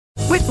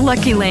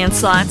Lucky Land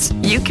Slots,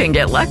 you can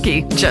get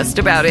lucky just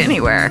about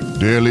anywhere.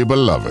 Dearly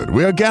beloved,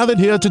 we are gathered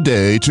here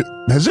today to...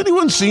 Has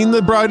anyone seen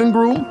the bride and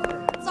groom?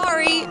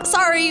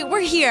 Sorry, we're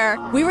here.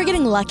 We were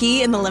getting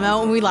lucky in the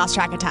limo and we lost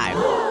track of time.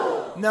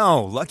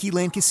 No, Lucky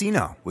Land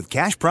Casino, with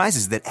cash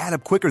prizes that add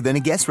up quicker than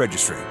a guest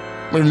registry.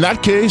 In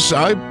that case,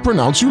 I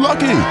pronounce you lucky.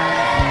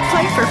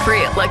 Play for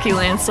free at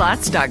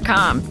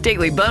LuckyLandSlots.com.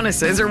 Daily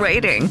bonuses are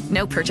waiting.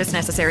 No purchase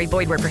necessary.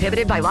 Void where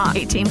prohibited by law.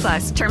 18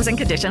 plus. Terms and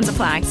conditions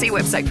apply. See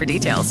website for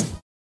details.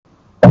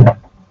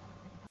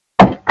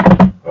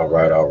 All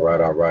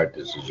right.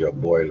 This is your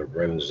boy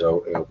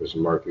Lorenzo Elvis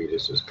Murphy.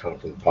 This is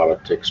Compton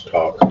Politics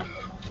Talk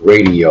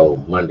Radio,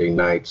 Monday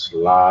nights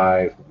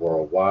live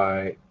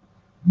worldwide.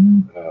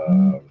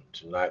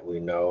 Today we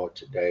know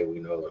it's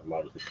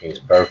Martin Luther King's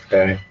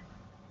birthday,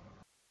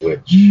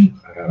 which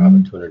I had an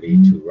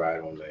opportunity to ride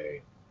on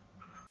a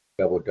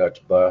double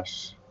Dutch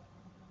bus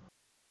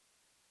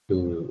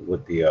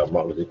with the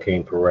Martin Luther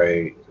King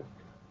parade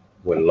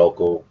with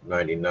Local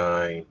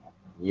 99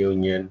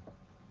 Union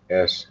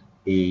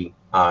SEIU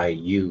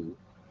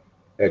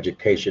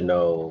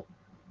educational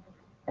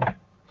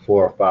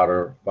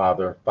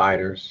father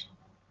fighters.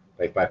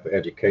 They fight for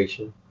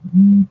education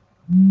and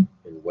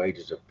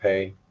wages of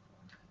pay.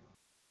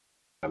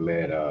 I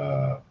met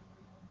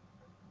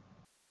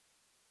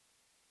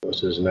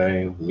what's his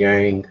name? The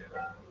Yang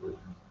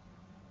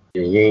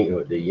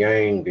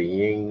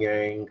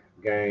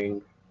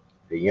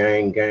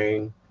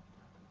Gang.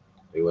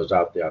 They was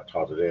out there. I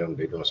talked to them.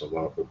 They're doing some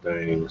wonderful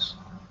things.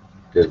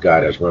 This guy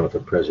that's running for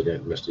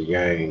president, Mr.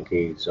 Yang,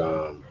 he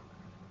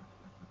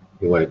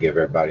want to give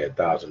everybody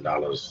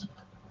 $1,000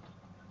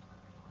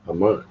 a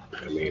month.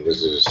 I mean,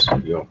 this is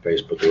on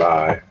Facebook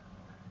Live.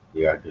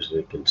 You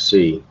can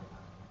see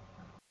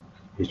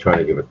he's trying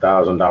to give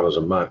 $1,000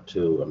 a month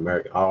to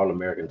all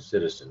American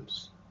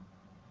citizens.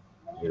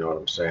 You know what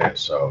I'm saying?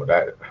 So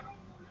that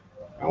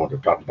I want to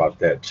talk about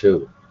that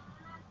too.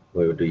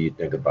 What do you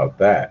think about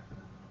that?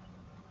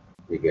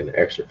 You get an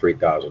extra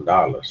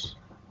 $3,000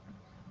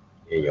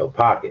 in your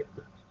pocket.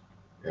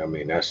 I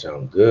mean, that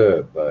sounds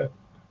good, but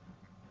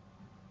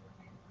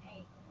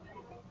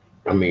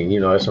I mean,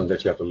 that's something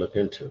that you have to look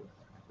into.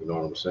 You know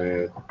what I'm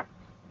saying?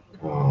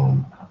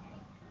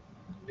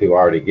 People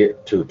already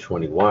get to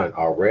 21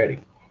 already.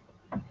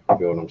 You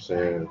know what I'm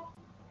saying?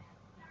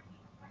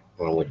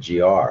 With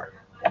GR.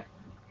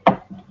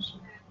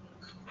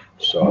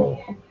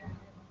 So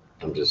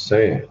I'm just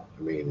saying,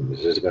 I mean,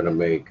 is this going to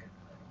make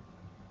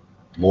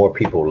more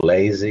people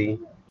lazy?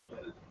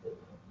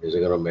 Is it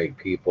going to make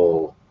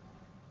people,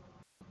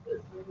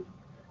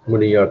 what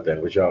do y'all think?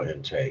 What's y'all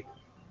intake?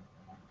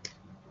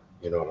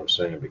 You know what I'm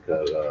saying?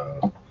 Because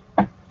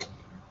I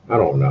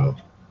don't know.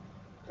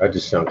 That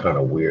just sound kind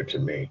of weird to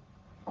me.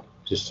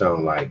 Just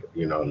sound like,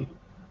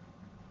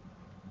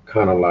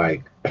 kind of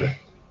like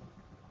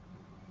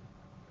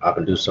I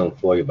can do something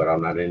for you, but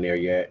I'm not in there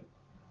yet.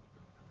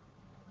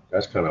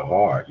 That's kind of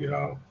hard,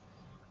 to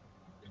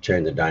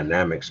change the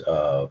dynamics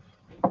of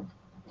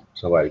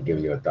somebody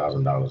giving you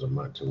 $1,000 a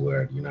month to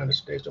where the United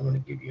States don't want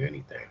to give you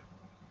anything.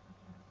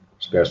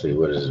 Especially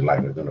what is it like?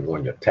 It's going to go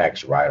on your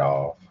tax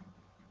write-off.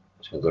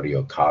 It's going to go to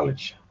your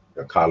college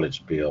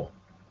bill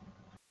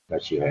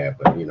that you have.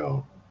 But,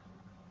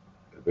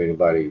 if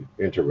anybody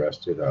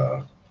interested,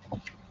 the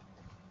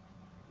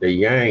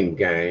Yang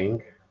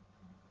Gang,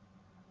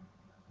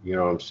 you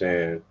know what I'm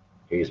saying?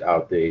 He's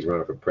out there. He's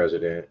running for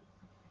president.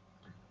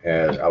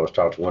 As I was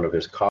talking to one of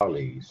his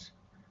colleagues,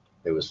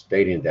 they were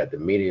stating that the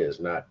media is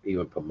not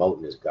even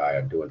promoting this guy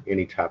or doing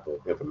any type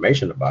of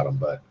information about him.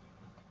 But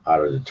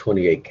out of the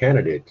 28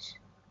 candidates,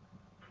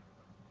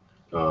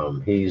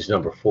 he's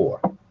number 4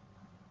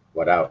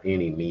 without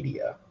any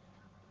media.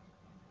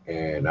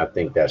 And I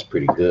think that's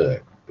pretty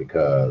good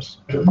because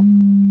not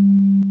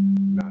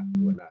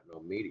no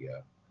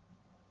media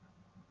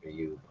and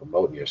you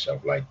promoting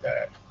yourself like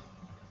that,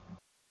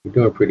 you're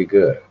doing pretty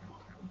good.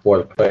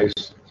 4th place.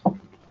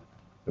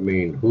 I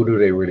mean, who do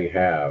they really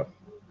have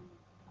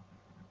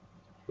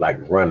like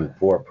run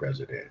for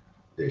president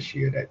this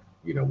year that,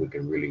 we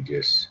can really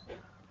just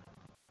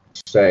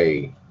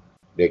say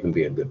they can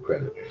be a good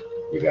president?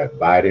 You got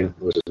Biden,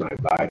 what's his name?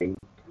 Biden.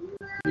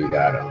 You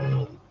got,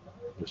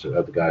 what's the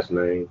other guy's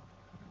name?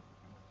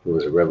 Who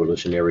was a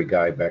revolutionary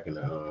guy back in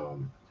the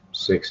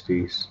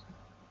 60s.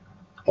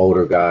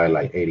 Older guy,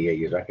 like 88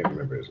 years. I can't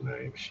remember his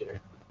name.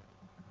 Shit.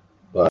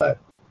 But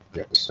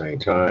at the same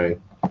time,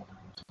 a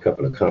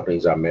couple of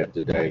companies I met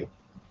today,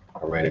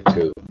 I ran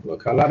into.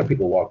 Look, a lot of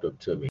people walked up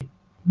to me.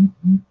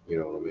 You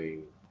know what I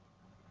mean?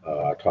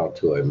 I talked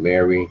to a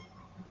Mary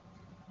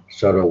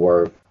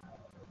Shuttleworth.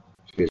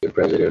 She's the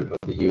president of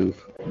the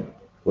Youth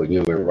for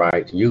Human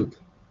Rights, Youth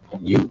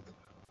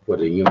for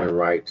the Human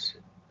Rights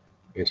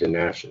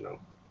International.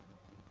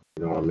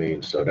 You know what I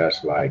mean? So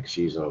that's like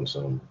she's on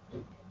some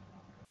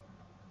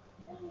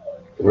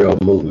real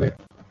movement.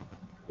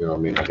 You know what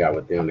I mean? I got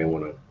with them. They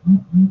want to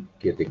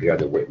get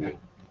together with me.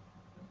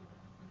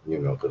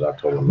 Because I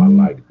told them I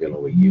like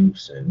dealing with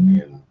youth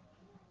and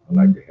I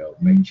like to help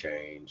make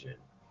change and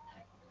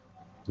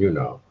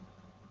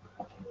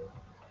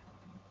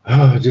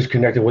just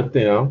connecting with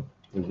them.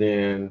 And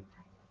then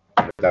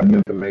I got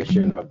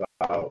information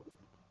about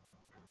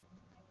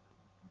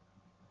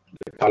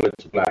the College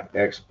Black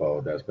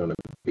Expo that's going to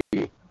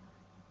be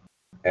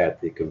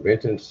at the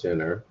Convention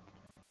Center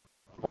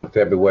on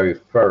February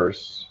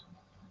 1st,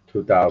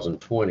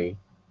 2020.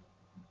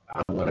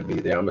 I'm going to be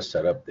there. I'm going to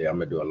set up there. I'm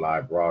going to do a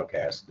live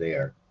broadcast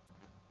there.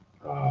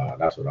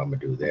 That's what I'm going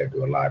to do there,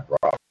 do a live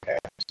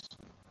broadcast.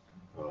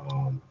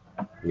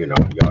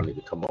 Y'all need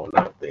to come on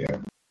out there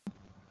and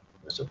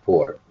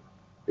support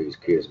these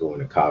kids going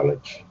to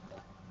college.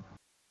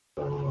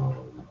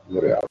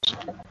 What else?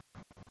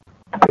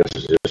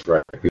 This is just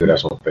right here.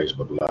 That's on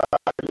Facebook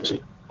Live.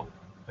 See,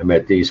 I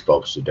met these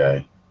folks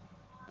today.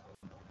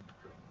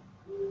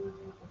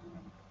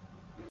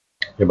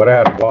 Yeah, but I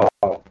had a ball.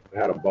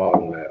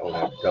 On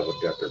that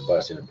double-decker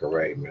bus in the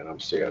parade, man. I'm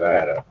serious. I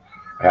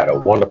had a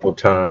wonderful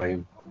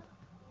time,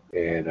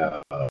 and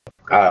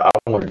I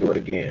want to do it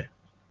again.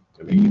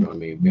 I mean, you know what I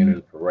mean? Being in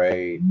the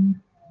parade,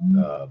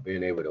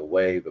 being able to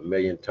wave a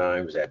million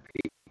times at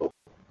people.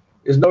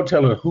 There's no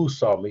telling who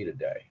saw me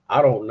today.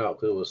 I don't know,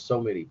 because there was so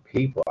many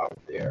people out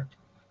there.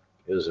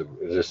 It was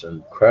just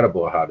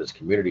incredible how this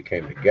community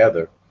came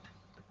together.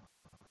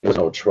 There's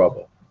no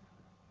trouble.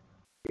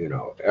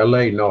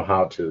 LA know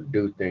how to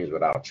do things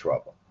without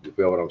trouble. You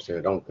feel what I'm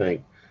saying? Don't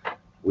think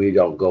we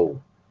don't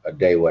go a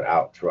day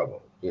without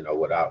trouble,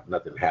 without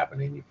nothing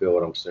happening. You feel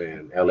what I'm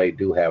saying? LA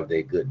do have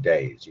their good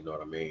days, you know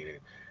what I mean?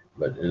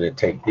 But it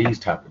take these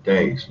type of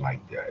days like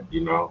that,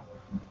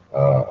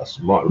 a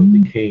Martin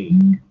Luther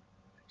King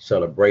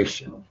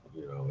celebration,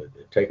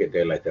 it take a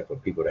day like that for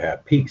people to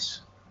have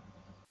peace.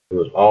 It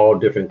was all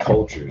different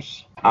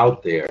cultures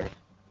out there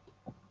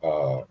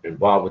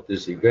involved with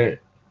this event.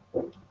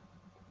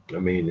 I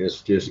mean,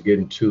 it's just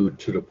getting to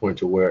the point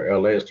to where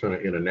LA is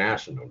turning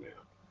international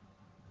now.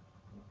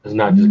 It's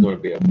not just going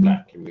to be a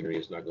black community.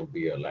 It's not going to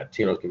be a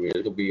Latino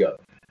community. It's going to be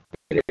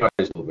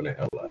everybody's moving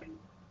to LA.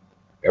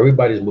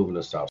 Everybody's moving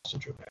to South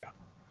Central now.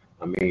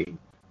 I mean,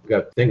 you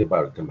got to think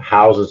about it. Them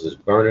houses is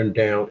burning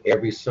down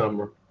every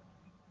summer.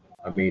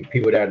 I mean,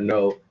 people that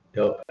know,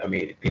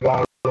 people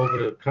all over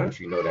the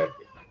country know that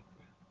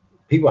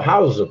people's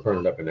houses are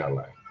burning up in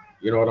LA.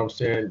 You know what I'm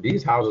saying?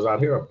 These houses out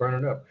here are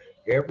burning up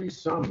every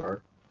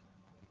summer.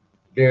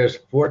 There's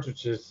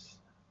fortresses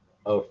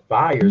of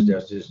fires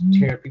that's just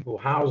tearing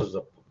people's houses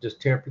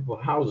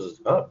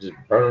up, just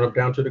burning them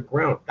down to the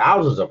ground,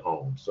 thousands of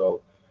homes.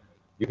 So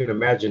you can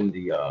imagine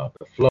the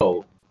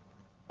flow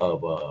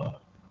of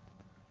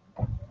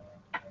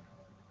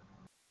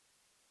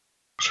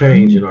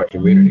change in our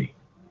community.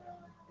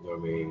 You know what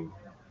I mean?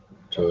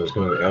 So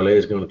LA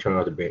is going to turn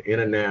out to be an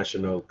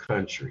international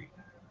country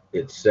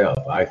itself,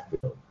 I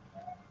feel.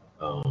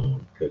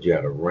 Because you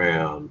have the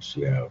Rams,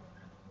 you have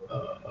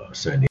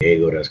San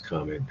Diego that's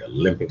coming, the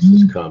Olympics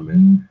is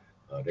coming.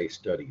 They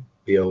study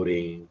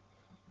building.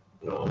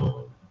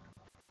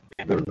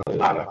 There's a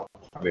lot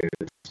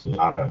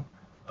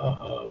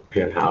of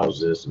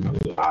penthouses, and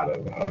a lot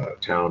of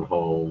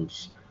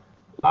townhomes,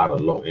 a lot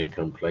of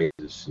low-income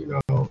places.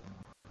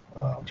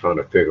 I'm trying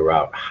to figure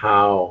out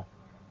how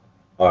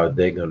are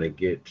they going to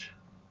get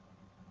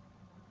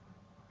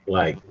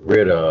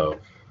rid of.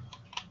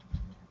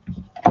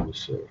 Let me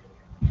see.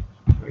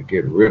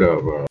 Get rid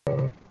of.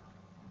 I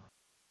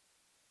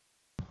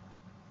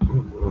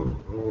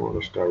don't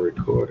want to start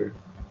recording.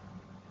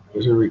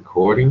 Is it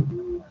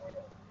recording?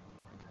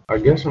 I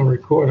guess I'm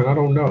recording. I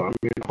don't know. I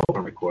mean, I hope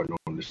I'm recording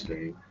on this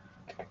thing.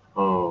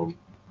 I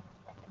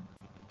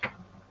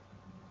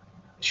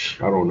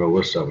don't know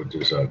what's up with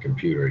this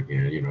computer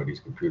again. These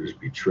computers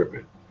be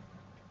tripping.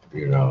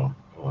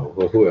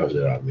 Who else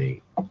did I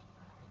meet? I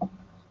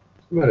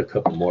met a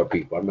couple more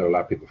people. I met a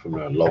lot of people from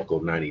the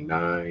local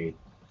 99.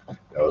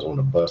 That was on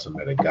the bus. I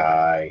met a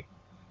guy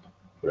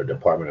for the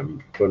Department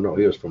of,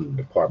 he was from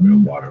the Department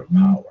of Water and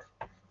Power.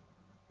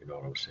 You know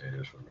what I'm saying? He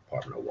was from the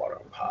Department of Water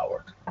and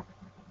Power.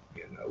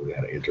 We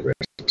had an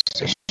interesting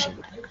session.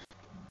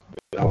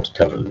 I was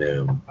telling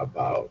them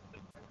about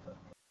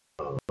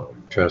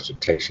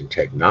transportation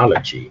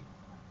technology.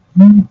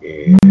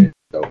 And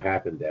so it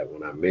happened that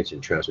when I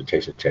mentioned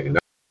transportation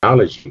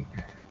technology,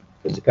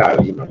 because the guy,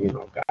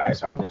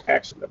 guys, I was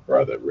asking the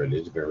brother, really,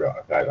 it's very real.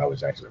 Guys, I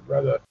was asking the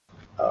brother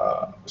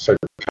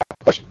certain type of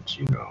questions,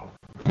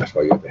 That's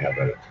why you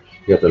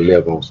have to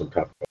live on some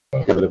type of, you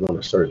have to live on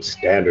a certain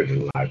standard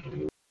in life.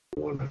 You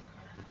want to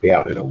be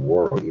out in the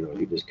world,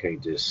 you just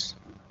can't just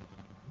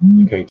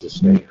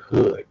stay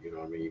hood, you know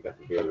what I mean? You got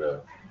to be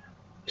able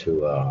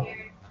to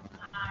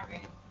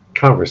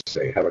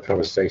conversate, have a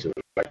conversation.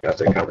 Like I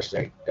say,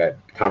 conversate.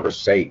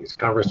 It's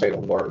conversate a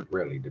word,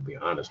 really, to be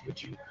honest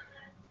with you.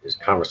 It's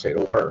conversate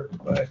a word,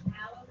 but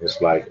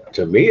it's like,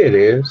 to me it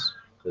is,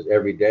 because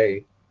every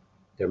day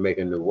they're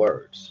making new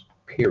words,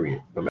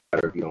 period. No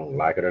matter if you don't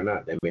like it or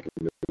not, they're making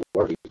new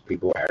words.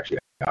 People are actually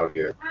out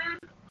here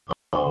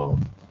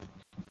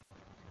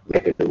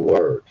making new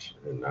words.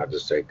 And I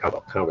just say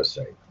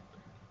conversate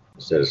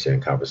instead of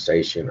saying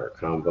conversation or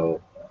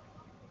convo.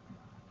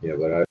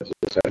 But I just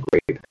had a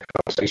great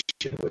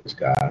conversation with this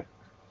guy.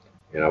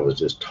 And I was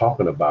just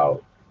talking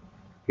about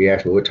He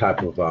asked me what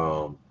type of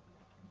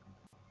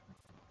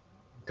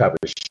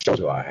shows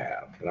do I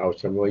have, and I was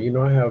telling him,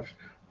 well,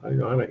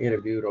 I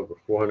interviewed over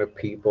 400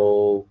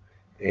 people,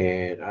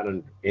 and I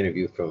done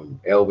interviewed from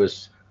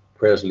Elvis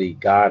Presley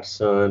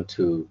godson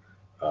to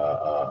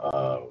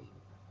uh,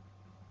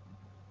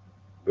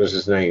 what's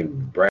his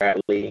name,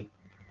 Bradley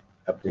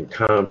up in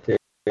Compton.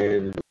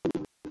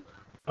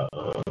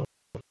 Uh,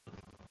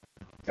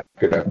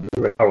 I don't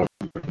remember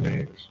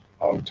names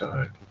all the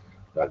time.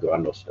 I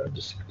know stuff.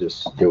 Just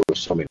there were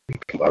so many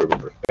people. I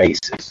remember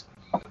faces.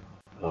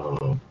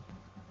 And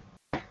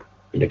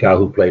the guy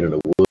who played in the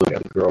Wood,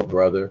 the girl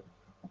brother,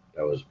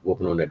 that was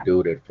whooping on that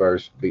dude at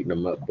first, beating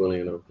him up,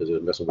 bullying him because he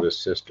was messing with his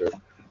sister.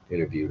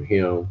 Interviewed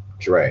him.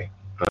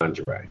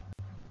 Andre.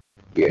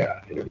 Yeah,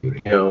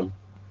 interviewed him.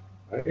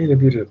 I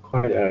interviewed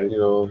quite,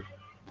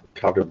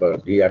 talked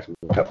about, he asked me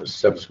what type of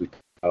subjects we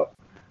talked about.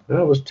 And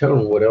I was telling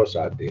him what else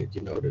I did,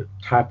 the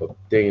type of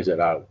things that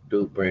I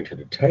do bring to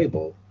the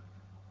table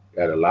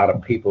that a lot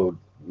of people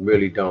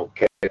really don't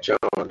catch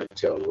on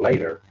until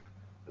later.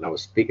 And I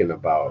was speaking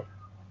about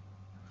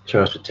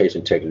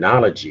transportation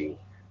technology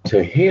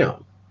to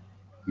him.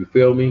 You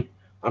feel me?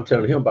 I'm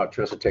telling him about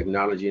transportation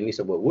technology, and he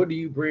said, well, what do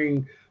you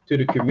bring to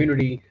the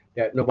community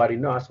that nobody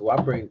knows? I said, well,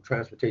 I bring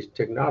transportation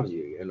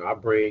technology, and I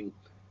bring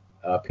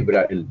people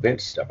that invent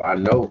stuff. I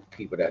know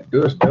people that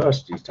does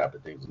these type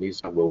of things. And he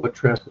said, well, what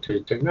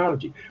transportation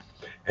technology?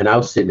 And I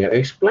was sitting there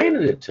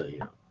explaining it to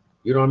him.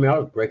 You know what I mean? I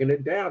was breaking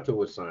it down to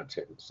what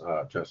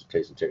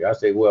transportation technology. I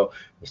say, well,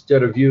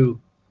 instead of you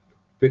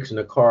fixing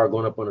a car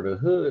going up under the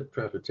hood,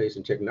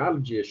 transportation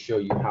technology will show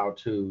you how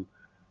to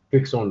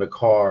fix on the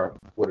car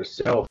with a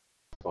cell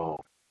phone,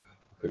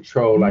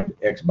 control like the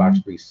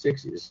Xbox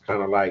 360. It's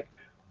kind of like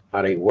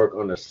how they work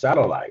on the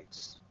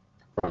satellites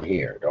from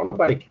here. Don't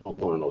nobody keep on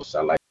going on those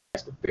satellites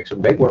to fix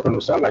them. They work on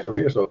the satellites from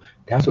here. So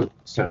that's what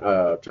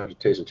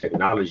transportation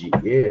technology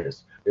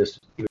is. It's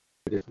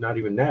not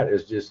even that.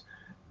 It's just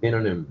being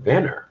an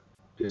inventor.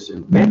 Just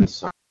inventing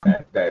something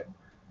that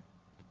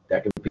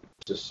can be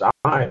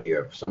society,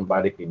 or if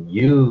somebody can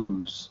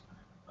use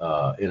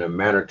in a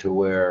manner to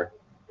where,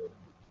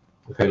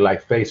 okay,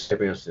 like face,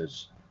 for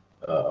instance,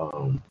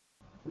 a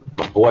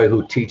boy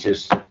who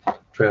teaches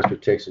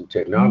transportation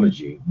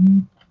technology,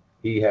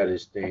 he had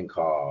this thing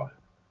called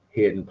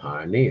Hidden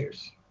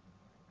Pioneers.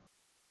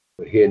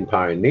 But Hidden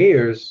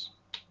Pioneers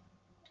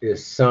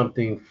is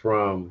something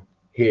from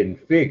Hidden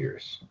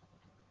Figures.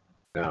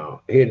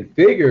 Now, Hidden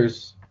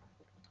Figures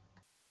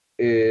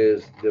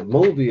is the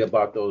movie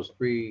about those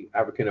 3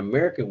 African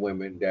American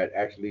women that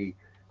actually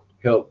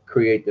helped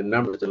create the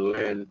numbers to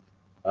land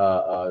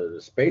the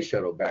space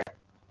shuttle back,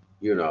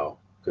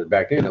 because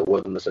back then it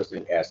wasn't such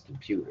thing as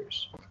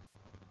computers.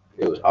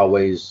 It was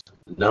always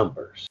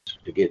numbers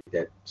to get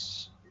that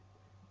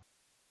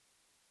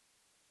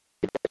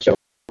show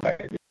back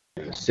in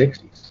the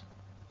 60s.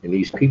 And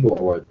these people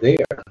were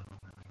there.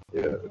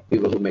 The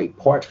people who made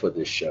parts for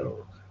this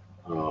shuttle.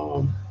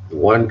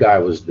 One guy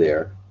was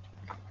there.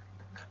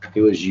 He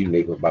was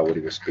unique about what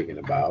he was speaking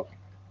about.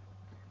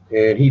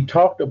 And he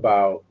talked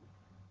about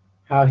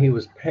how he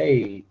was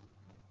paid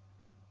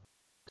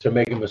to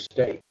make a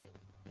mistake.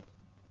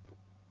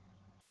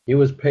 He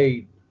was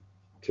paid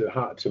to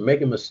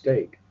make a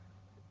mistake.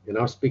 And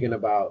I'm speaking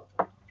about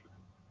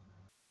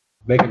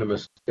making a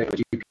mistake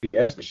with a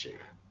GPS machine.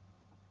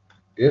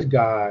 This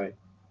guy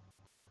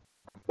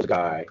was a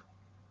guy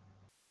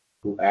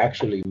who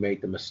actually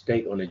made the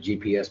mistake on a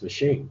GPS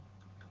machine.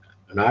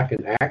 And I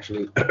can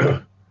actually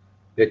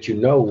let you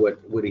know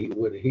what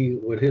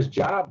his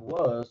job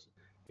was,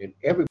 and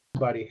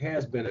everybody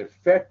has been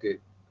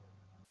affected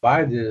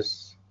by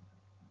this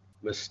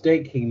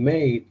mistake he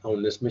made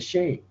on this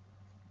machine.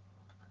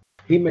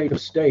 He made a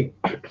mistake,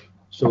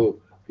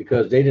 so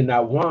because they did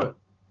not want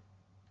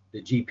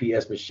the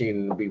GPS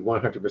machine to be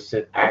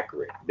 100%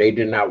 accurate. They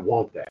did not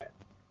want that.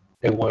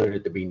 They wanted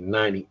it to be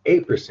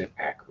 98%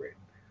 accurate.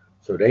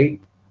 So they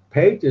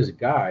paid this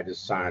guy, this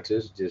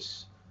scientist,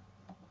 this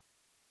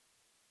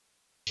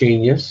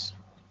genius,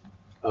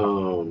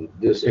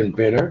 this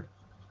inventor,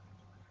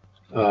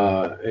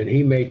 and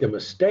he made the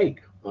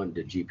mistake on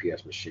the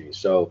GPS machine.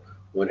 So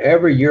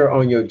whenever you're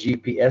on your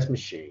GPS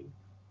machine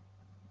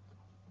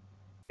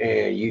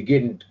and you're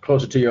getting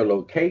closer to your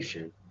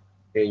location,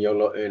 and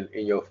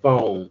your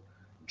phone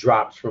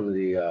drops from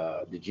the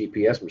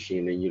GPS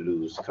machine, and you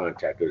lose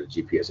contact with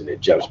the GPS, and it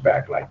jumps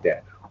back like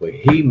that. Well,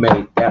 he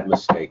made that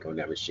mistake on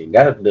that machine.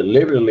 That is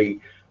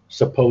deliberately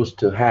supposed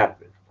to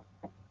happen.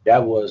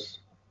 That was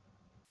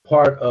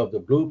part of the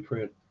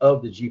blueprint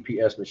of the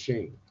GPS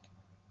machine.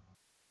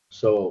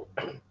 So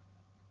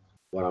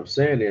what I'm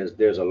saying is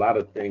there's a lot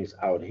of things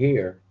out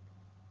here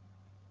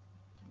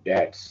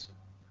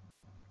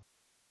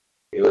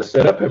it was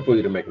set up here for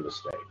you to make a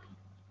mistake.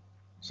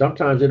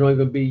 Sometimes it don't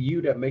even be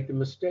you that make the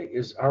mistake.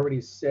 It's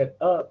already set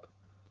up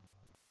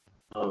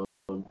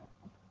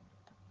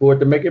for it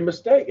to make a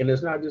mistake. And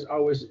it's not just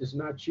always, it's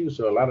not you.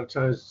 So a lot of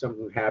times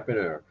something happen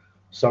or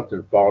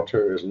something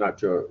falter is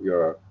not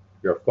your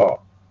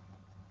fault.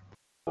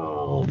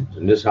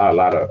 And this is how a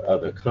lot of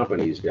other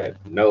companies that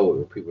know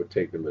that people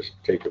take the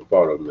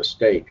fault of a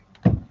mistake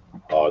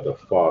or the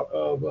fault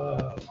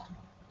of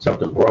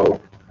something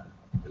broke.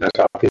 And that's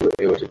how people are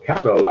able to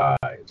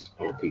capitalize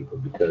on people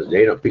because a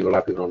lot of people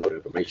don't know the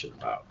information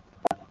about,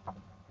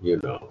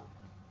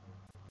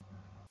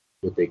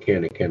 what they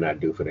can and cannot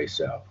do for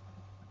themselves.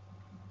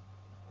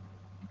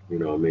 You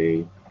know what I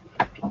mean?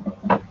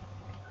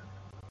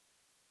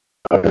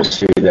 I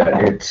see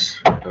that it's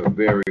a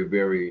very,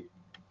 very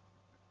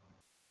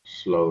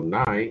slow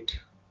night,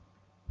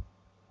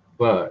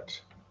 but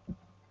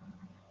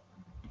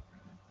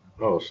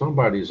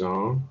somebody's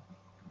on.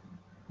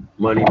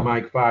 Money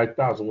Mike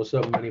 5000. What's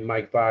up, Money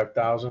Mike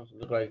 5000?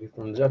 Look like he's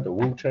from, is that the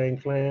Wu-Tang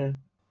Clan?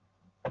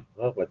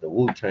 Look like the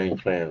Wu-Tang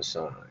Clan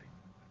sign.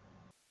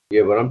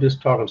 Yeah, but I'm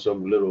just talking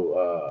some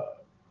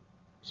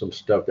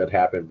stuff that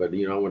happened, but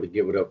I want to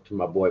give it up to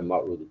my boy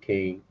Martin Luther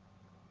King.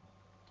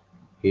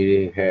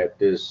 He had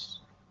this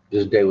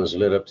day was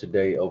lit up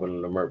today over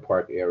in the Leimert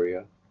Park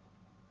area.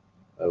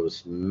 It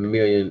was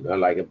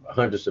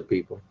hundreds of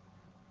people.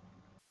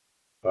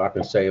 Or I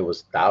can say it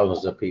was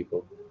thousands of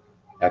people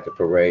at the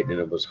parade, and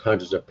it was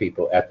hundreds of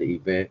people at the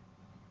event.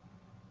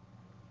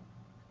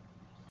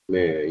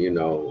 Man,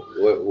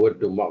 what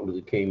do Martin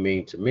Luther King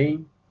mean to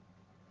me?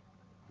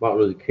 Martin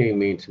Luther King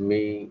mean to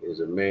me is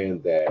a man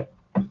that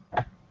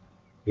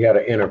he had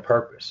an inner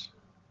purpose.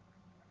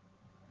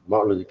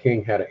 Martin Luther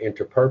King had an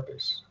inner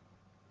purpose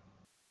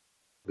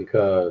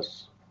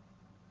because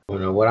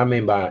what I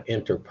mean by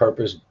inner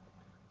purpose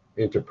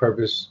to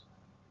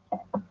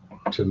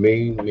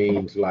me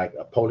means like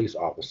a police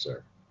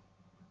officer,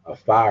 a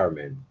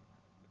fireman,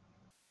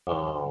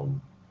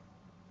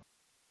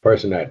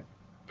 person that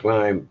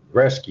climb,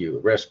 rescue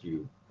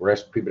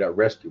people that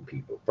rescue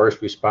people, first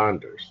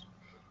responders,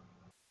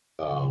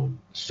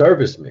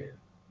 servicemen.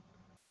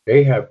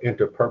 They have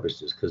inner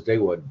purposes because they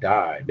will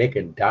die. They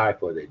can die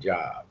for their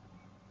job.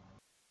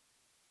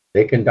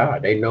 They can die.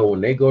 They know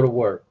when they go to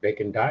work, they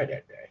can die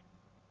that day.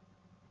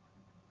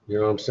 You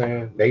know what I'm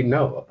saying? They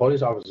know. A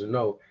police officer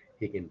know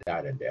he can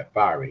die that day. A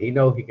fireman, he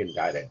know he can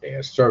die that day. A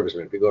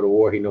serviceman, if he go to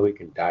war, he know he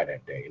can die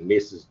that day. And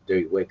this is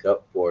they wake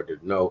up for, to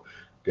know,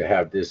 to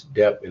have this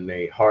depth in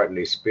their heart and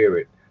their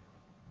spirit,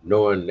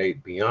 knowing they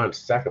beyond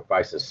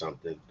sacrificing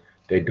something,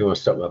 they're doing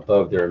something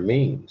above their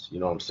means. You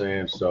know what I'm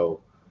saying?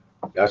 So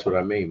that's what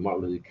I mean.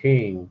 Martin Luther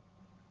King,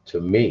 to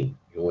me,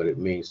 and what it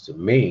means to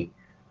me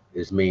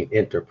is mean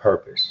inner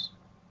purpose,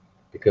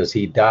 because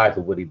he died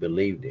for what he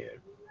believed in.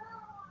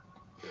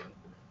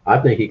 I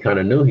think he kind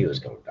of knew he was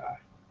going to die.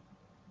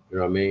 You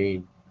know what I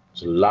mean?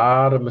 It's a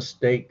lot of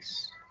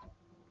mistakes,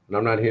 and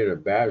I'm not here to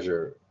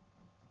badger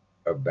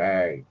or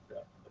bag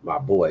my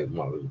boy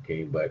Martin Luther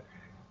King, but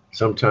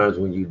sometimes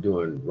when you're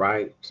doing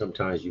right,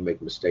 sometimes you make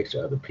mistakes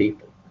to other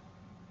people.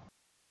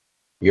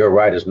 Your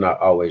right is not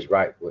always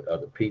right with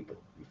other people.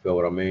 You feel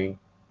what I mean?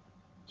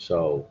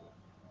 So,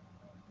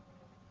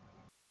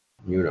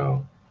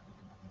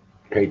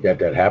 hate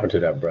that happened to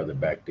that brother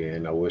back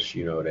then. I wish,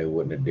 they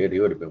wouldn't have did. He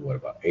would have been,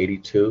 about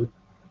 82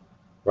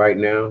 right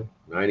now,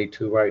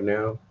 92 right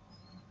now.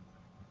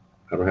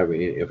 I don't have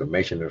any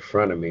information in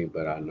front of me,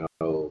 but I know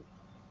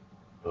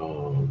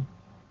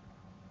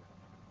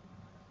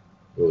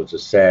it was a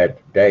sad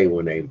day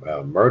when they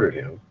murdered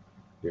him.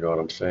 You know what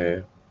I'm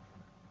saying?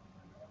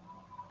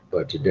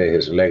 But today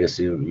his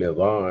legacy will live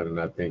on, and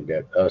I think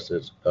that us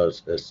as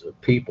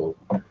people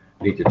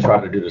need to try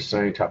to do the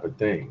same type of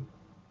thing.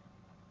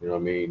 You know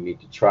what I mean? Need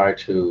to try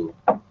to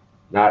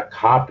not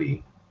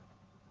copy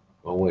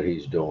on what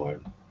he's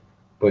doing,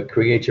 but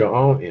create your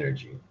own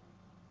energy.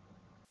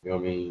 You know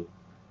what I mean?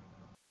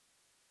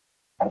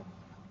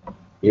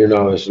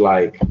 It's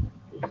like,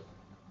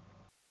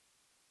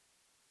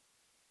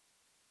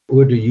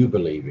 what do you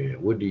believe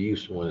in? What do you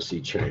want to see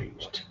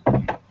changed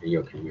in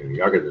your community?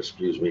 Y'all gotta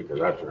excuse me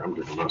because I'm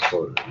drinking my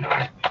soda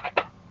tonight.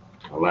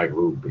 I like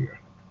root beer.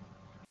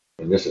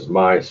 And this is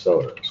my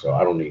soda, so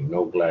I don't need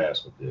no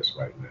glass with this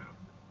right now.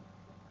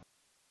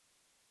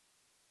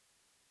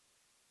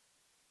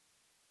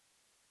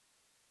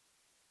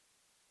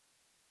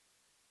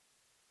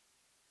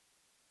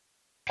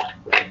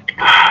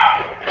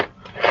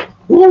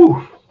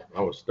 Woo!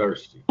 I was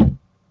thirsty.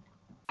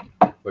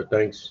 But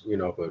thanks,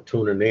 for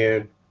tuning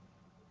in.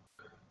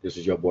 This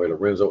is your boy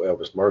Lorenzo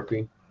Elvis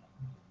Murphy.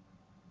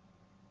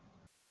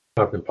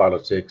 Compton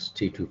Politics,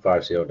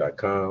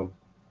 T25CL.com,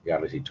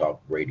 Reality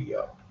Talk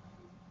Radio.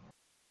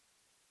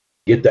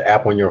 Get the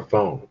app on your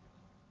phone.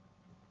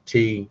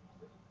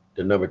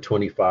 number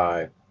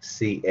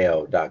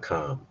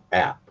 25CL.com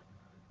app.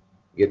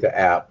 Get the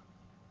app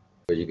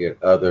because you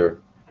get other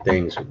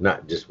things,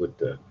 not just with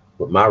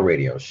my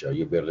radio show.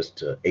 You'll be able to listen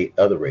to 8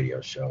 other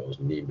radio shows,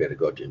 and you better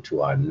go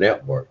into our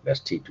network. That's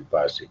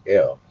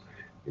T25CL.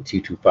 And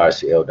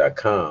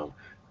T25CL.com,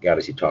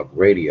 Galaxy Talk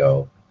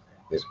Radio,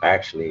 is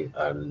actually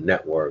a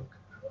network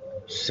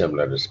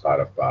similar to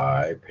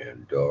Spotify,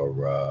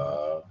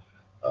 Pandora.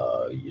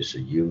 It's a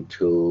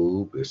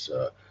YouTube. It's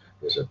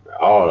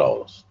all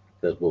those.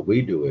 Because what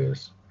we do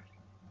is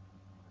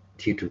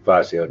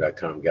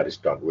T25CL.com, Galaxy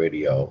Talk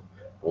Radio,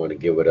 I want to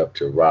give it up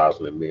to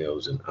Rosalind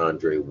Mills and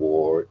Andre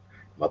Ward,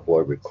 my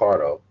boy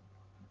Ricardo.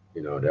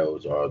 You know,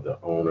 those are the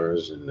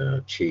owners and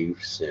the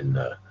chiefs and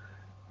the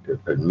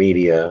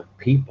media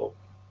people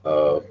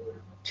of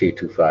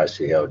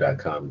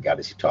T25CL.com,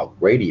 Galaxy Talk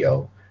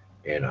Radio.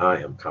 And I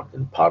am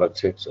Compton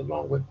Politics,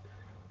 along with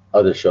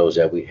other shows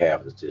that we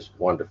have. It's just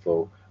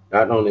wonderful.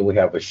 Not only we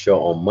have a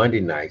show on Monday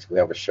nights, we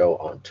have a show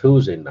on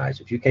Tuesday nights.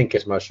 If you can't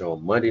catch my show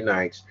on Monday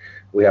nights,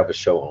 we have a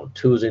show on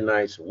Tuesday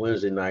nights,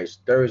 Wednesday nights,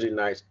 Thursday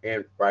nights,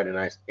 and Friday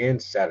nights,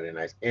 and Saturday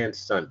nights, and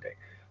Sunday.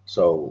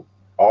 So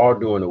all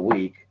during the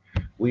week,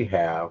 we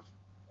have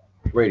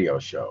radio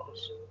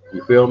shows.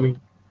 You feel me?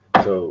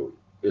 So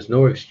there's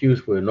no excuse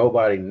for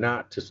nobody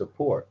not to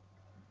support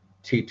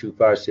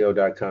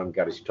T25CL.com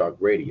Galaxy Talk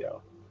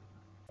Radio.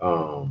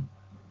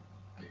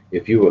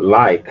 If you would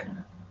like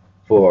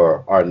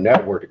for our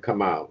network to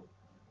come out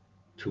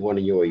to one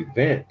of your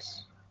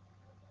events,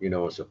 you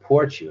know, and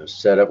support you and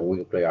set up, and we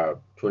can play our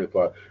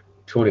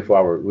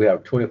 24-hour, we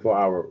have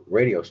 24-hour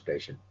radio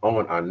station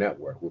on our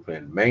network. We're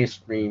playing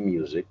mainstream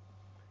music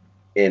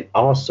and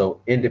also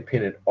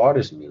independent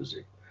artist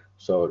music.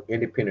 So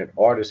independent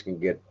artists can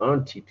get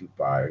on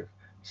T25,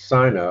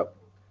 sign up.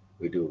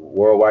 We do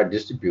worldwide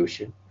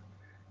distribution.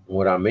 And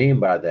what I mean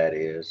by that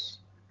is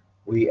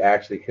we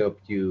actually help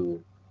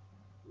you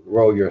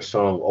roll your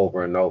song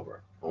over and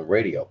over on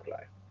radio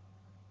play.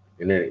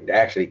 And then it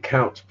actually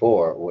counts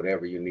for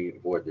whatever you need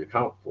for it to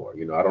count for.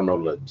 You know, I don't know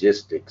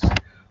logistics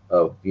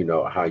of, you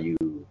know, how you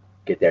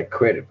get that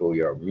credit for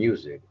your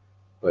music,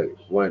 but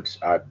once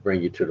I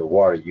bring you to the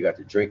water, you got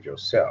to drink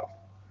yourself.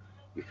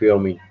 You feel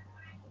me?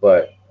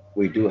 But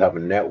we do have a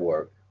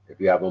network. If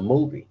you have a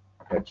movie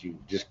that you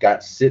just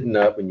got sitting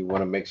up and you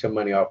want to make some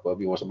money off of,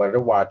 you want somebody to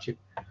watch it,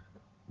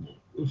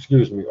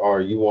 excuse me,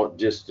 or you want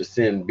just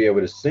to be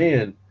able to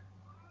send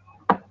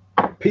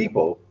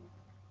people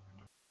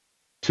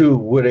to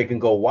where they can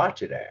go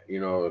watch it at. You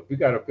know, if you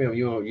got a film,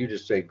 you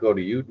just say go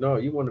to you. No,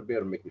 you want to be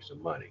able to make you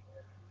some money.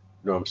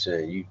 You know what I'm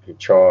saying? You can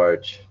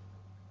charge.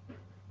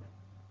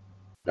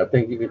 I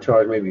think you can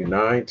charge maybe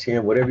 9,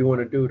 10, whatever you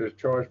want to do to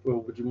charge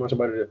for. But you want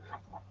somebody to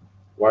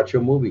watch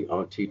your movie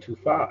on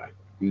T25.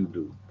 You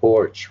do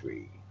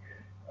poetry,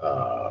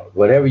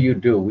 whatever you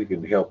do, we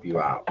can help you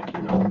out.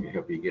 You know, we can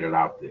help you get it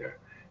out there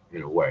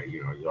in a way.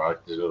 You know, you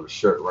like this little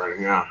shirt right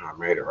here. I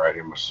made it right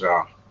here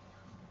myself.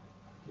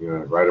 You know,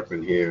 right up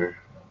in here,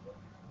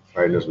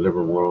 right in this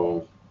living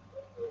room.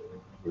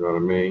 You know what I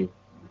mean?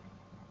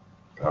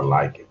 I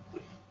like it.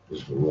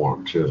 It's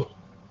warm too.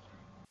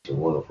 It's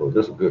wonderful.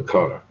 This is a good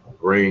color.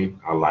 Green,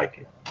 I like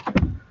it.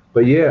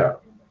 But yeah,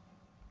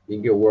 you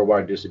can get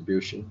worldwide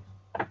distribution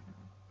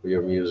for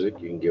your music.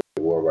 You can get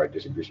worldwide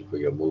distribution for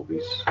your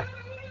movies.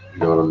 You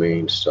know what I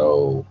mean?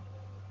 So,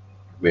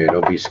 man,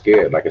 don't be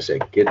scared. Like I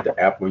said, get the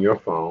app on your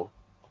phone.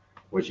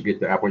 Once you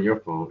get the app on your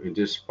phone, and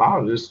just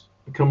follow this,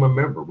 become a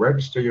member.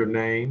 Register your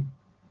name.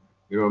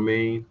 You know what I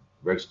mean?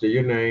 Register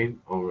your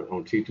name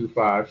on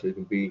T25 so you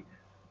can be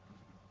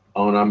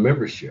on our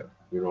membership.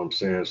 You know what I'm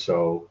saying?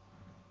 So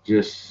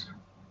just,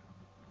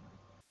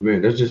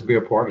 man, let's just be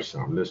a part of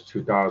something. This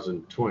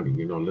 2020,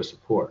 you know, let's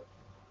support.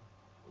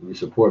 You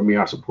support me,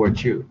 I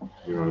support you.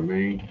 You know what I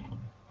mean?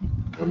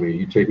 I mean,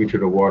 you take me to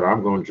the water,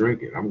 I'm going to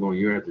drink it.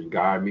 You have to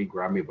guide me,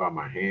 grab me by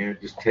my hand.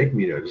 Just take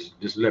me there.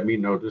 Just let me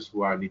know this is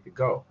where I need to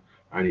go.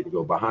 I need to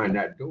go behind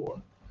that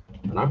door.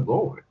 And I'm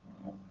going.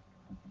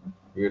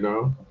 You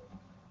know?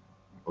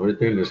 Only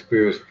thing that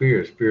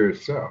fear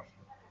itself.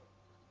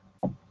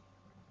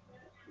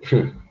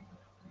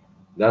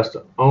 That's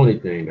the only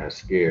thing that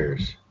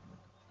scares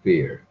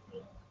fear.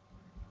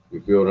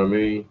 You feel what I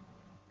mean?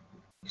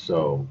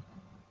 So,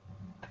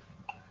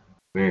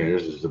 man,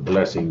 this is a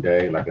blessing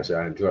day. Like I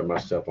said, I enjoyed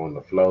myself on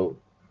the float.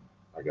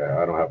 I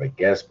don't have a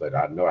guest, but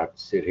I know I have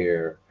to sit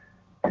here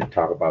and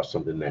talk about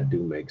something that do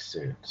make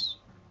sense.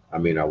 I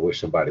mean, I wish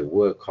somebody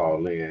would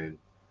call in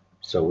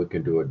so we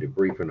can do a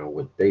debriefing on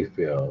what they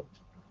feel,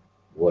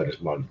 what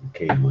does Martin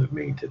Luther King would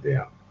mean to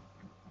them.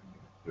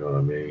 You know what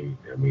I mean?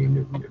 I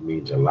mean, it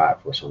means a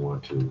lot for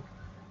someone to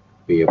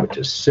be able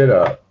to sit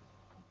up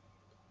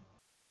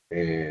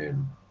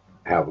and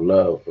have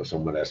love for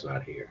someone that's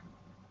not here.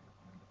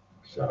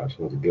 So I just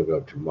want to give it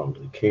up to Martin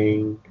Luther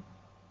King.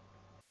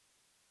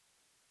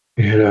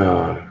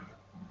 And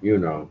you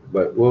know,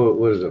 but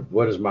what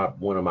is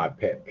one of my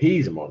pet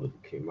peeves of Martin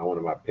Luther King? One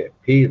of my pet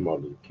peeves of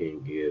Martin Luther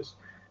King is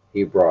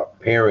he brought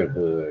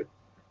parenthood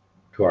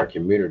to our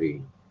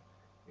community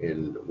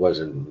and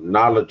wasn't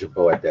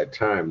knowledgeable at that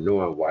time,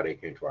 knowing why they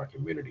came to our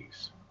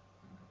communities.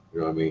 You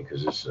know what I mean?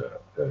 Because it's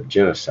a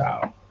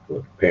genocide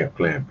what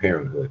Planned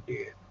Parenthood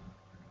did.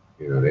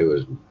 You know, they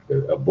was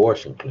the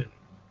abortion clinic.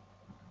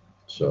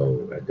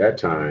 So at that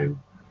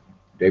time,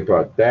 they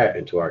brought that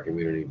into our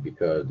community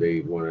because they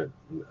wanted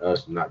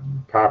us not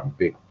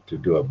to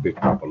do a big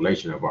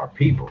population of our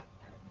people.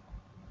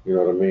 You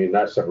know what I mean?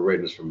 Not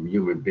separating us from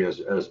human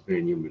beings, us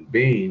being human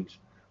beings,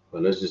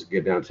 but let's just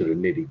get down to the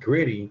nitty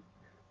gritty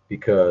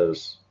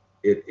because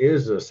it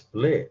is a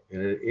split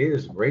and it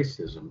is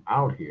racism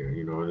out here,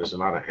 you know, and there's a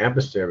lot of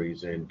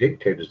adversaries and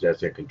dictators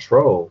that's in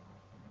control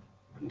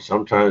And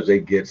sometimes they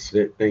get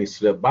things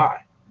slip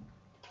by.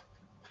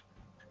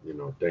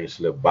 Things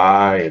slip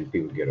by and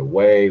people get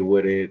away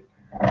with it.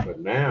 But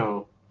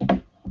now,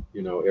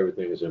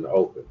 everything is in the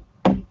open.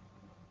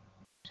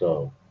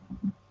 So,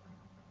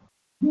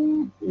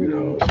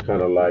 it's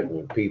kind of like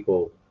when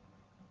people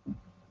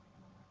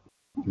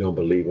don't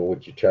believe in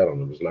what you're telling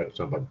them. It's like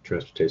something about the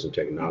transportation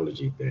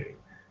technology thing.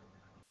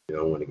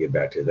 I want to get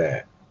back to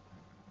that.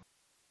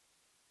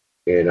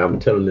 And I'm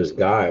telling this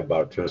guy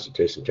about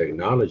transportation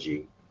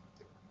technology,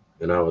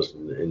 and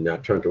I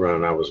turned around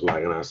and I was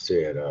like, and I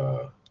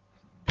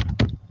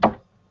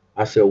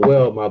said,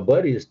 well, my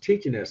buddy is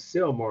teaching at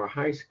Sylmar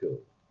High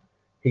School.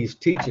 He's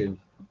teaching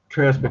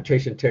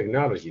transportation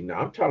technology. Now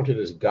I'm talking to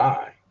this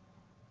guy.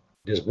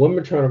 This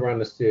woman turned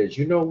around and says,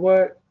 you know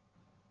what?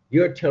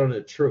 You're telling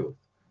the truth.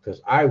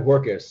 Because I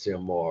work at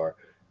Sylmar.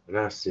 And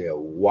I said,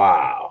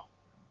 wow.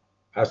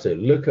 I said,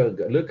 look how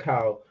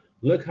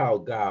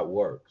God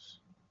works.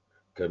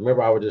 Because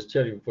remember, I was just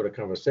telling you before the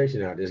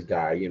conversation how this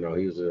guy, he's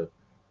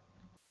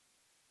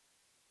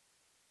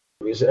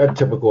a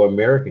typical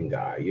American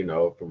guy,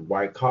 from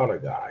white collar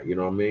guy, you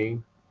know what I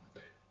mean?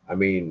 I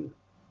mean,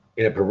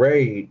 in a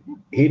parade,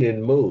 he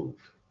didn't move.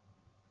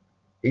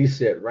 He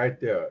sat right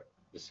there,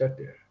 just sat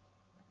there.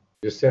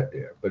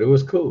 But it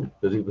was cool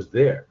because he was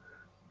there.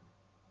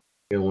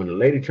 And when the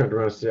lady turned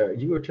around and said,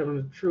 you were telling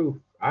the truth.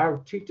 I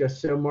teach at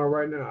Sylmar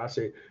right now. I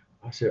said,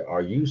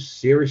 are you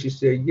serious? She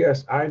said,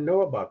 yes, I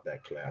know about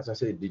that class. I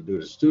said, do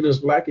the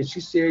students like it?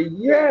 She said,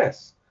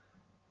 yes.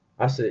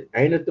 I said,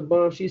 ain't it the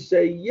bomb? She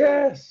said,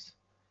 yes.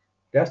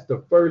 That's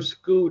the first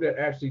school that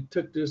actually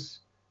took this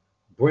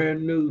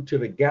brand new to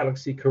the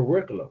Galaxy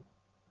curriculum.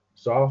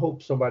 So I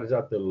hope somebody's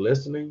out there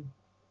listening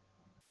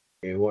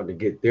and want to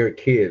get their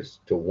kids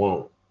to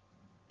want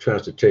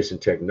transportation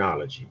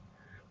technology.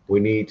 We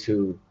need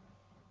to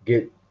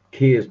get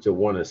kids to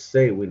want to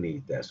say we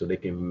need that so they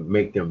can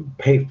make them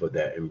pay for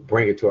that and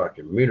bring it to our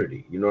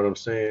community. You know what I'm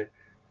saying?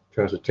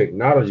 Transportation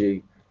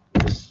technology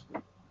is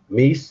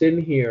me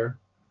sitting here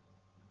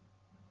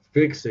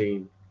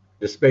fixing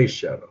the space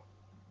shuttle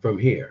from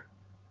here.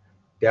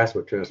 That's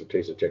what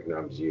transportation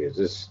technology is.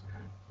 It's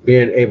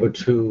being able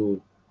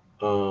to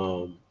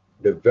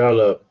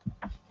develop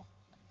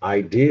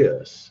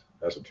ideas.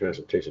 That's what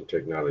transportation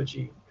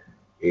technology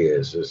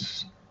is.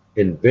 It's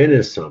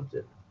inventing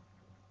something.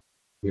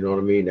 You know what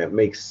I mean? That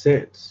makes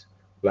sense.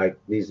 Like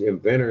these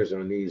inventors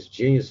and these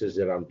geniuses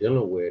that I'm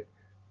dealing with.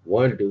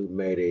 One dude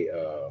made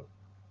a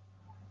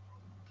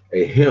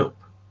hemp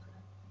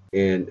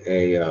and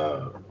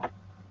a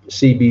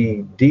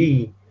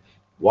CBD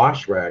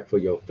wash rag for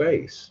your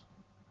face.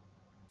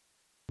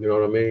 You know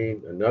what I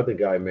mean? Another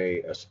guy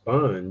made a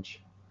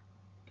sponge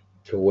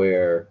to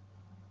where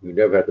you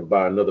never have to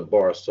buy another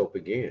bar of soap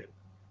again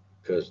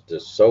because the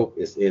soap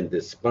is in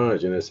this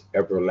sponge and it's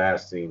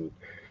everlasting.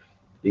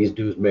 These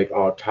dudes make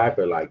all type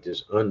of like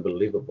just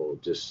unbelievable,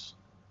 just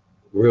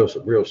real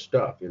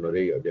stuff.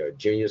 They're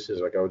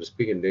geniuses. Like I was just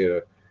speaking,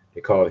 they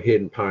call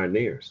hidden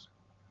pioneers.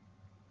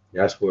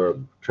 That's where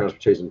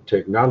transportation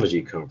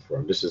technology comes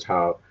from. This is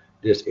how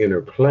this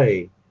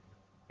interplay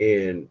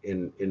in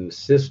the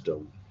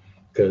system,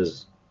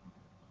 because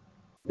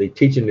they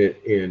teaching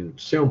it in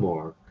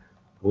Sylmar.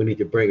 We need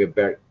to bring it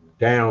back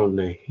down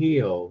the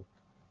hill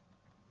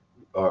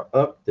or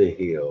up the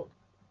hill.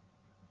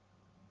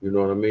 You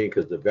know what I mean?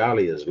 Because the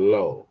valley is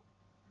low,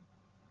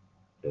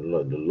 the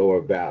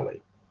lower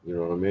valley. You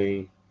know what I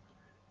mean?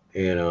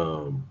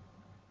 And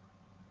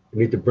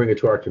we need to bring it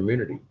to our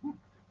community. We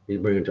need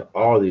to bring it to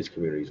all these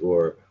communities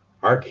where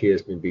our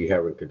kids can be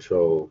having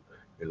control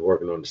and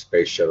working on the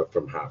space shuttle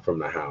from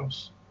the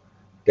house.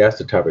 That's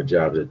the type of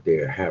job that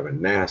they're having.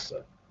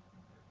 NASA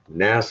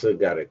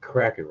got it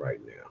cracking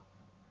right now.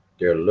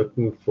 They're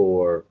looking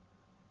for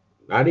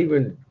not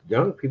even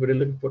young people, they're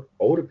looking for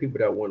older people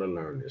that want to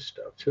learn this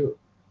stuff too.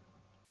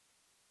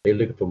 They're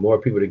looking for more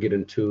people to get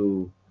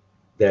into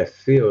that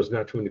field. It's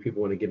not too many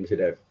people want to get into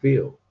that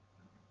field.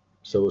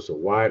 So it's a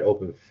wide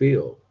open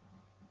field.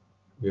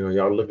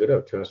 Y'all look it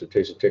up,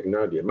 transportation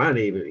technology. It might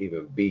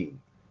even be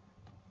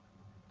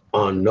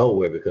on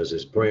nowhere because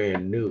it's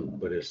brand new,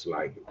 but it's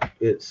like,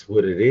 it's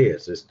what it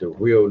is. It's the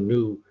real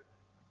new,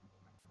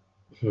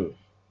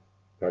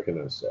 how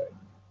can I say?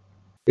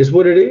 It's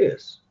what it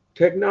is,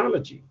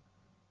 technology.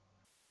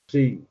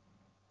 See,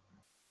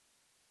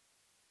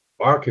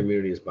 our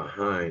community is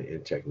behind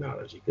in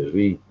technology because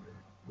we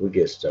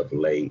get stuff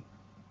late,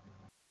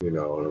 you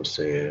know what I'm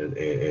saying?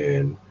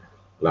 And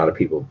a lot of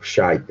people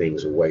shy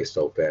things away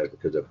so fast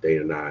because if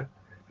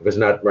it's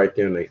not right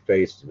there in their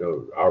face,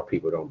 our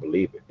people don't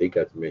believe it. They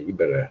got to, man, you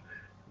better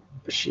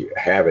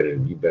have it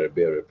and you better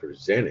be able to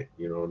present it.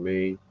 You know what I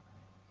mean?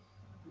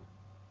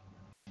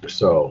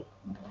 So,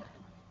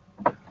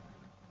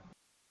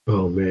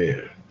 oh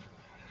man,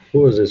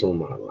 who is this on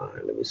my line?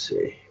 Let me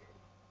see.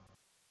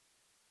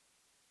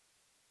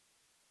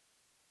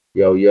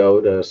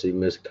 Yo, I see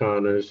Miss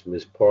Connors,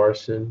 Miss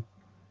Parson,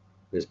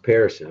 Miss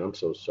Pearson, I'm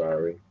so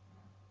sorry.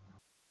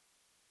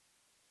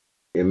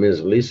 And Miss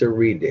Lisa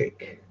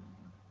Reddick.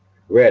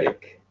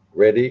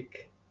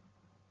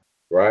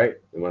 right?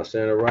 Am I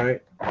saying it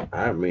right?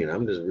 I mean,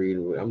 I'm just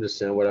reading. I'm just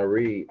saying what I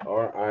read.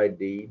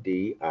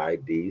 Riddick,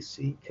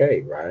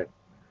 right?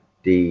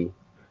 D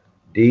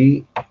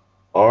D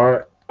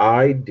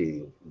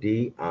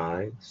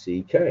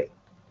Riddick.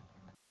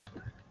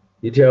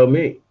 You tell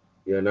me,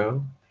 you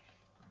know.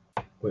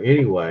 But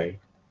anyway,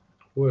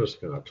 what else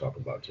can I talk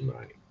about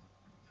tonight?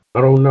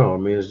 I don't know. I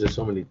mean, it's just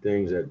so many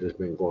things that just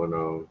been going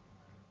on.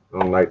 I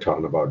don't like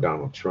talking about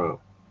Donald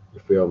Trump. You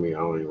feel me? I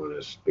don't even want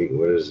to speak.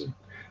 What is it?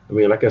 I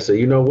mean, like I said,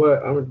 you know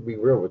what? I'm gonna be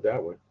real with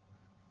that one.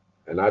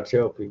 And I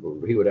tell people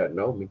that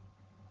know me,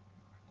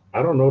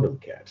 I don't know them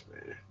cats,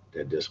 man.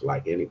 That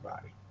dislike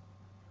anybody.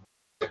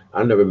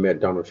 I never met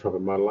Donald Trump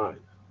in my life.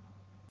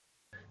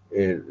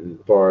 And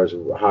as far as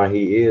how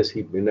he is,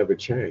 he never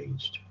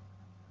changed.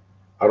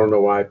 I don't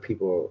know why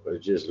people are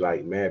just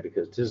like mad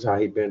because this is how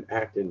he been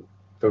acting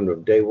from the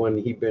day one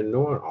he been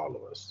knowing all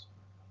of us.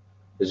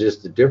 It's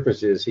just the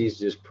difference is he's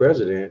just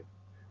president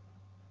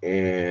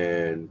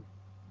and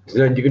there's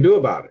nothing you can do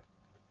about it.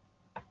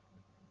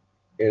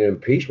 And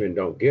impeachment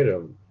don't get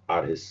him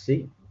out of his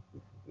seat.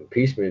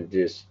 Impeachment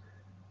just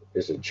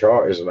is a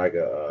charge. It's like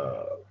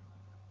a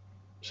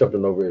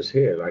something over his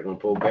head, like on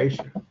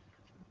probation.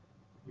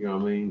 You know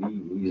what I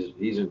mean?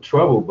 He's in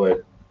trouble,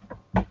 but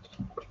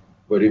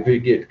if he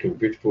get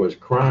convicted for his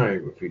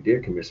crime, if he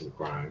did commit some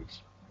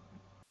crimes,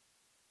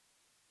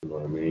 you know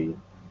what I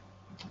mean?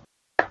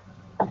 I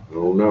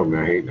don't know,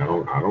 man. I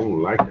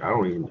don't like. I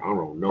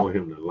don't know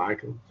him to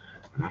like him,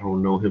 and I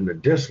don't know him to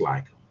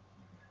dislike him.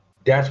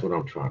 That's what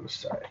I'm trying to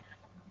say.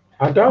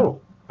 I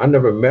don't. I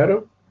never met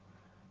him.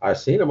 I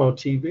seen him on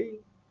TV.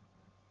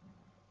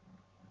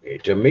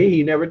 To me,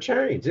 he never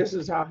changed. This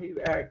is how he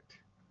act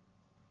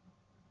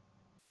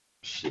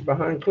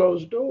behind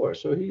closed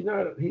doors. So he's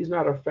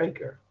not a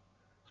faker.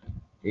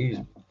 He's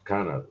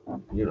kind of,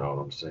 you know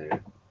what I'm saying.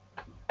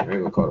 I ain't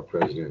gonna call the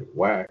president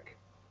whack.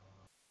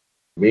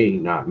 Me,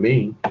 not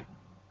me.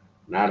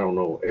 Not on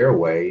no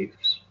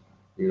airwaves.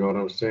 You know what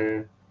I'm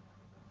saying?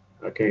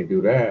 I can't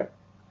do that.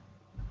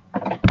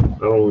 I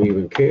don't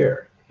even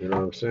care. You know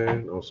what I'm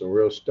saying? On some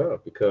real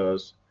stuff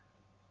because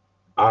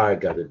I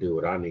got to do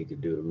what I need to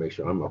do to make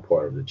sure I'm a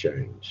part of the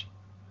change.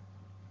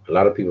 A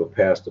lot of people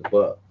pass the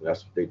buck.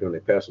 That's what they're doing.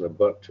 They're passing the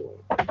buck to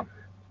them.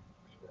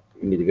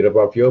 You need to get up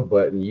off your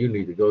butt and you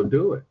need to go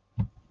do it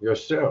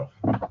yourself.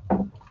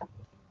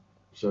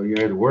 So you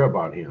ain't to worry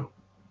about him.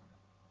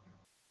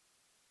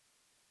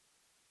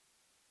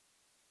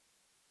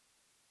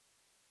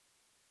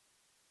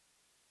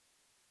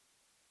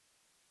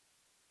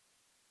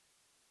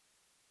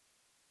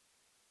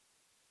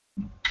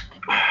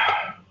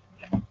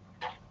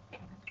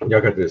 Y'all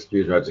got to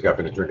excuse me. I just got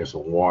finished drinking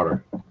some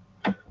water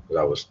because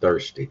I was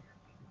thirsty.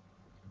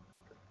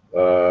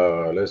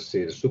 Let's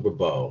see the Super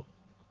Bowl.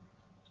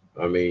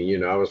 I mean, you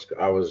know, I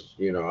was,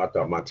 you know, I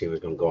thought my team was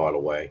gonna go all the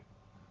way.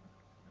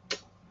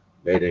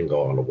 They didn't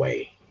go all the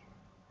way.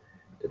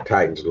 The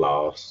Titans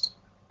lost.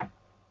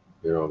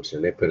 You know what I'm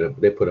saying? They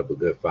put up a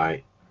good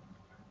fight.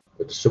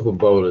 But the Super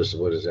Bowl is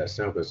what is that?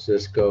 San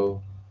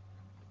Francisco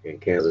and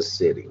Kansas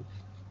City.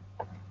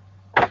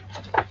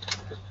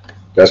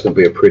 That's gonna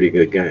be a pretty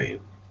good game.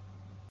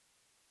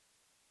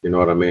 You know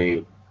what I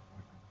mean?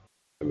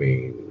 I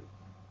mean,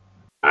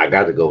 I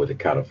got to go with the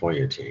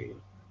California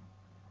team.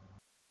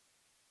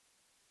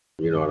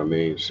 You know what I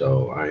mean?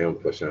 So I am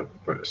for San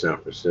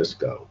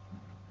Francisco.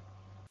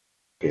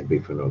 Can't be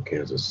for no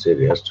Kansas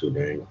City. That's too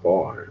dang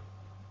far.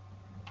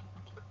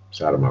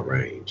 It's out of my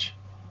range.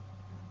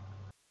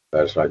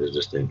 I'd like to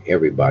just thank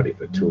everybody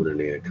for tuning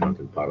in.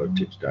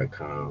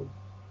 ComptonPolitics.com.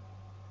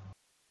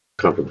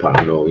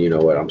 No, you know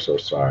what? I'm so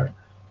sorry.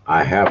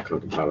 I have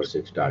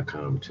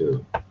ComptonPolitics.com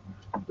too.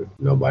 If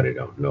nobody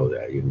don't know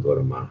that, you can go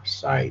to my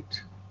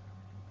site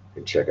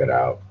and check it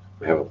out.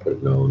 I haven't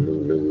put no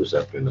new news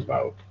up in a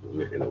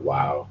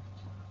while,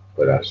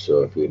 but I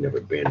saw if you've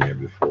never been there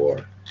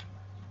before,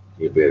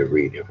 you better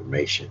read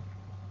information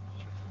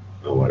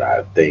on what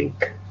I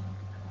think.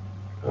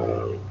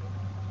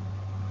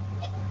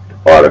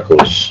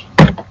 Articles,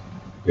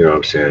 you know what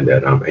I'm saying,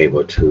 that I'm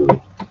able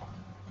to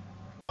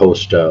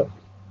post up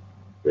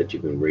that you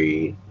can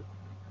read.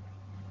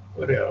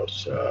 What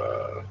else?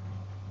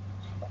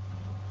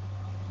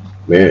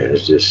 Man,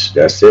 it's just,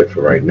 that's it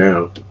for right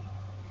now.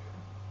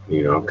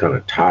 You know, I'm kind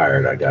of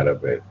tired. I got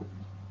up at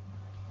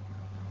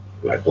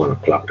like 1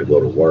 o'clock to go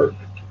to work.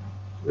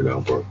 You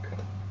know,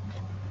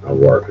 I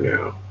work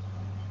now.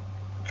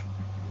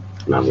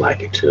 And I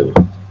like it too.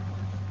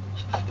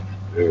 I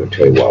ain't gonna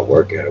tell you what I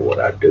work at or what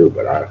I do,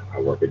 but I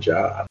work a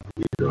job.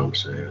 You know what I'm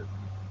saying?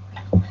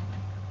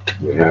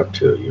 You have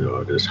to, you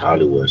know, this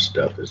Hollywood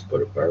stuff is for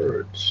the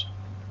birds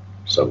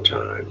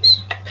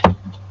sometimes.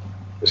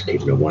 Just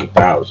keeping it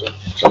 1,000.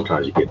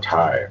 Sometimes you get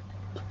tired.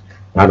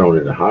 Not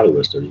only the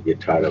Hollywood stuff, you get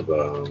tired of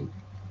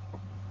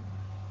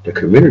the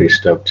community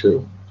stuff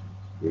too.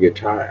 You get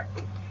tired.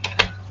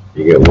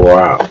 You get wore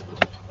out.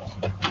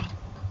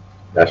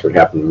 That's what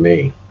happened to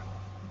me.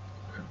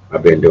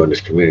 I've been doing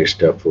this community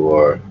stuff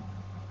for...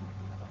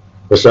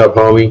 What's up,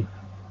 homie?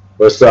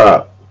 What's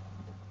up?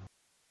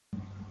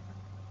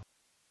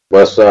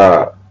 But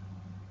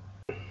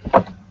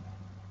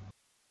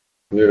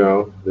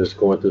just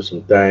going through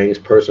some things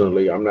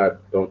personally.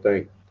 Don't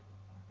think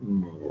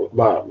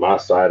my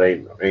side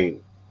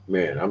ain't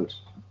man. I'm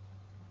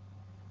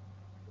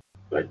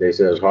like they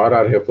say, it's hard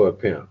out here for a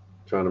pimp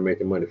trying to make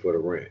the money for the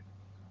rent.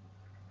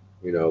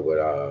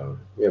 But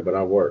yeah, but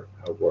I work.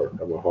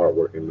 I'm a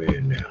hardworking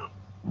man now.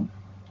 You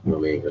know what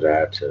I mean? Because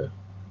I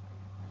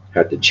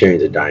had to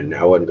change the dynamic.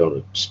 I wasn't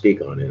going to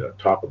speak on it or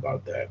talk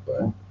about that,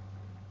 but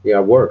yeah,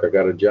 I work. I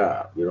got a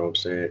job. You know what I'm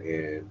saying?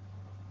 And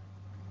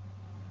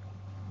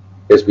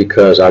it's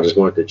because I just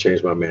wanted to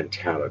change my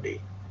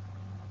mentality.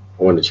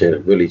 I wanted to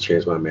really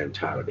change my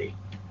mentality.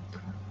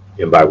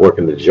 And by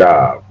working the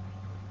job,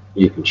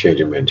 you can change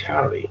your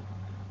mentality.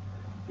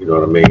 You know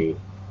what I mean?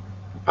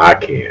 I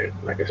can.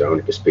 Like I said, I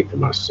only can speak to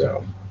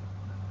myself.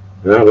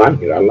 And I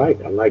like it. I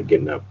like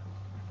getting up,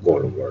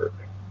 going to work.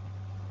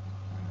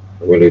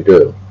 I really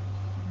do.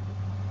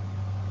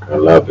 I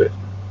love it.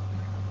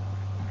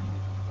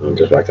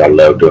 Just like I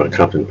love doing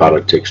Compton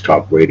Politics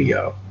Talk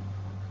Radio.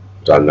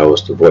 Because I know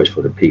it's the voice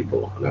for the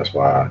people. And that's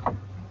why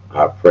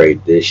I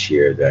prayed this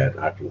year that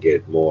I can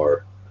get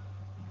more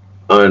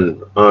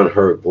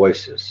unheard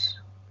voices.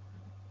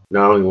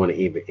 Not only want to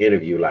even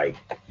interview like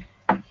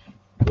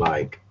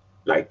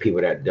like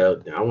people that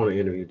does. I want to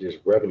interview just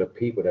regular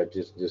people that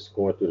just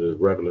going through the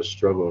regular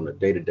struggle on a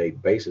day-to-day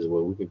basis,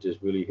 where we can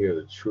just really hear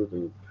the truth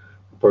in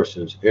the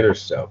person's inner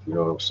self. You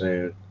know what I'm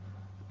saying?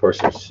 The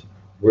person's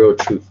real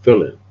true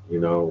feeling.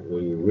 When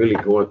you're really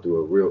going through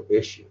a real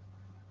issue,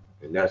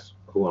 and that's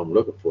who I'm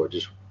looking for.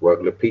 Just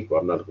regular people.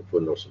 I'm not looking for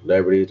no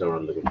celebrities. I'm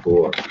not looking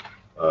for.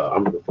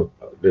 I'm looking for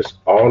just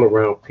all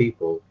around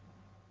people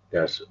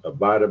that's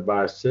abided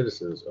by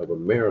citizens of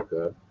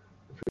America.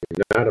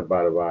 Not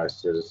abided by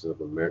citizens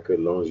of America. As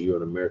long as you're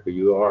in America,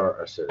 you are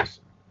a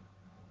citizen.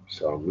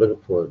 So I'm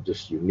looking for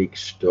just unique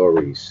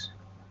stories.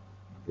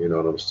 You know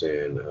what I'm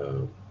saying?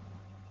 And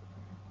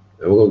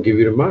we're gonna give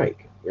you the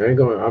mic. You ain't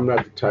going. I'm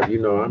not the type.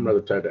 I'm not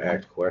the type to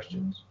ask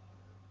questions.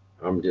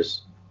 I'm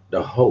just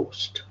the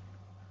host,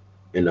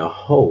 and the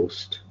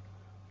host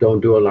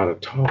don't do a lot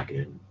of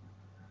talking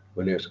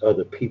when there's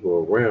other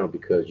people around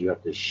because you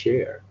have to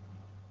share.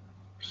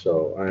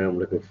 So I am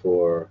looking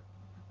for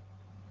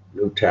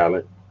new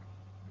talent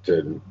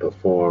to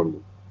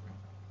perform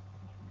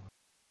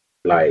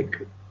like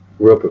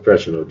real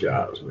professional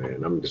jobs,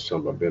 man. I'm just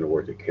talking about being able to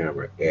work the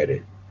camera,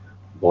 edit,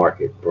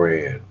 market,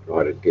 brand, know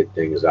how to get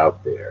things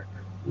out there.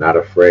 Not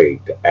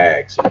afraid to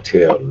ask and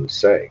tell and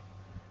say.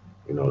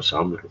 So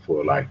I'm looking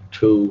for like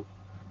two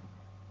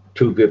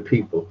good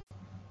people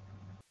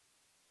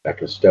that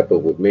can step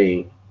up with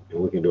me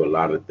and we can do a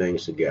lot of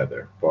things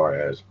together as far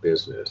as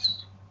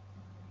business.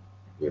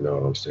 You know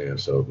what I'm saying?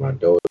 So my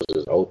doors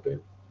is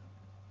open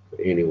for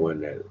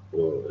anyone that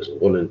is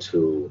willing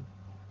to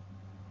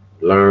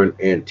learn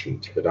and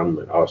teach because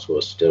I'm also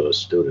still a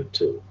student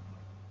too.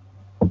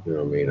 You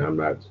know what I mean? I'm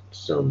not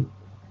some.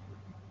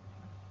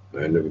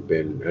 I never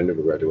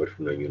graduated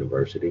from a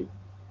university,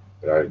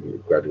 but I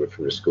graduated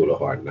from the School of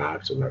Hard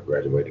Knocks, and I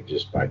graduated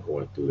just by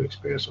going through the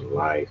experience of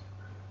life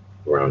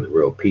around the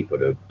real people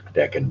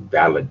that can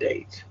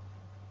validate.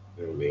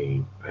 You know what I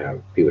mean? I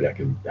have people that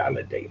can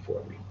validate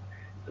for me,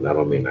 and I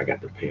don't mean I got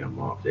to pay them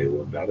off. They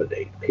will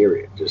validate.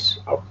 Period.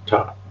 Just off the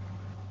top.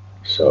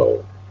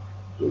 So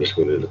I'm just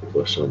really looking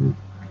for some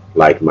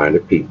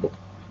like-minded people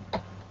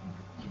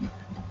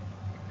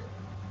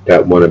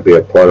that want to be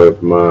a part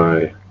of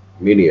my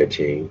media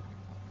team.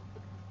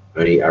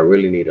 I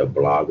really need a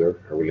blogger.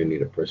 I really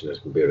need a person that's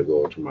gonna be able to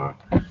go to my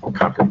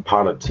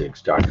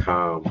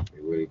ComptonPolitics.com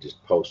and really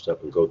just post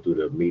up and go through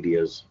the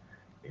medias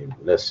and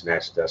let's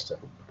snatch that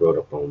stuff and throw it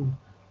up on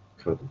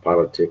Compton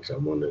Politics. I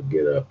want to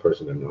get a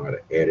person that know how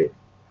to edit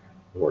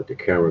and work the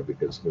camera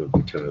because it's gonna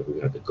be times we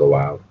have to go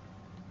out,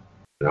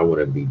 and I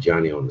want to be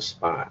Johnny on the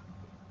spot.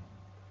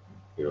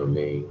 You know what I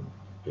mean?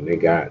 And they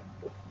got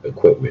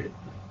equipment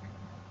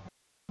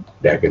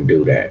that can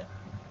do that.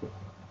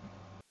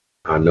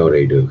 I know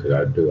they do because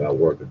I do. I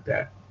work at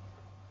that.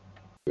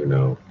 You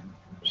know,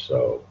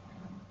 so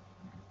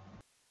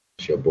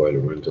it's your boy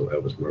Lorenzo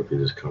Elvis Murphy.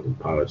 This Compton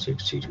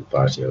Politics,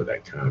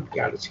 T25CL.com,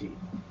 Galaxy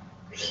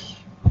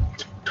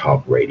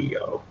Talk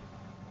Radio.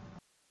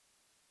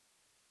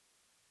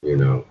 I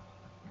don't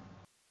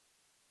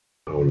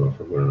know if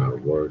I'm running out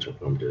of words or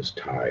if I'm just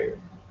tired.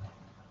 I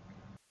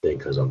think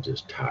because I'm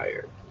just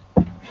tired.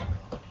 You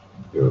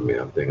know what I mean?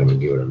 I think I'm gonna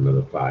give it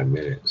another 5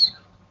 minutes.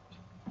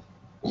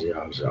 As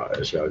y'all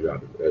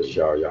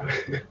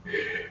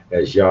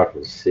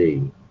can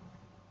see,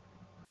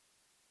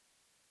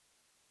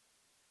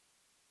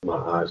 my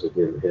eyes are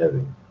getting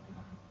heavy.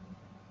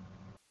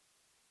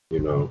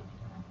 It's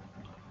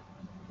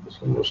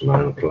almost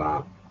 9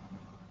 o'clock.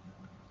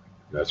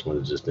 That's when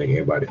I just thank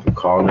everybody for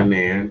calling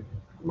in.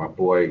 My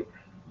boy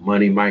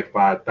Money Mike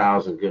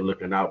 5000, good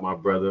looking out, my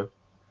brother.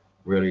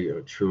 Really,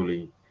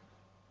 truly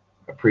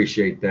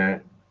appreciate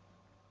that.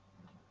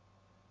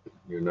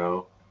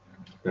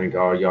 Thank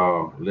all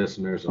y'all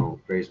listeners on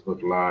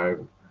Facebook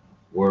Live,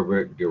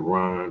 Warwick,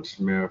 Deron,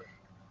 Smith,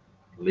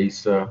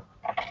 Lisa,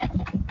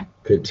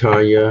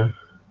 Katanya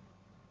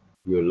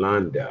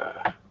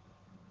Yolanda.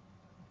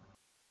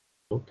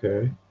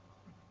 Okay.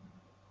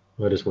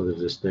 I just wanted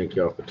to just thank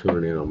y'all for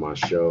tuning in on my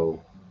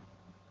show.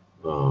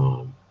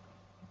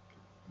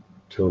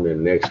 Tune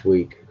in next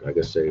week. Like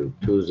I say,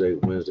 Tuesday,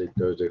 Wednesday,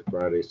 Thursday,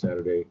 Friday,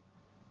 Saturday,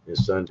 and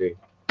Sunday.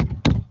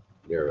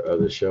 There are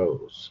other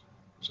shows.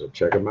 So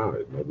check them out.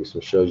 It might be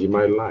some shows you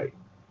might like.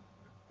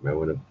 You might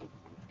want to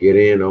get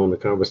in on the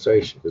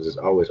conversation because it's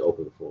always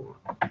open forum.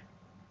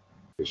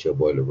 It's your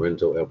boy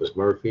Lorenzo Elvis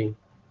Murphy.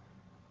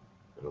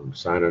 I'm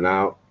signing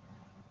out.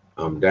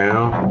 I'm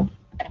down.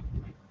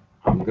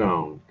 I'm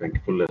gone. Thank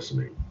you for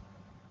listening.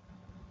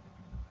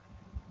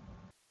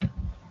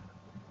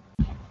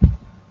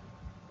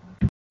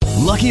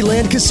 Lucky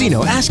Land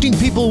Casino, asking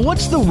people,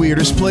 what's the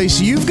weirdest place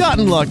you've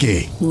gotten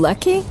lucky?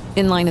 Lucky?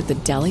 In line at the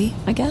deli,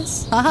 I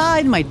guess? Aha,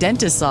 in my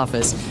dentist's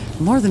office.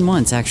 More than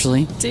once,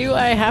 actually. Do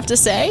I have to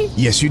say?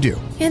 Yes, you do.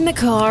 In the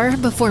car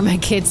before my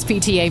kids'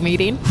 PTA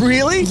meeting.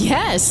 Really?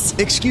 Yes.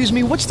 Excuse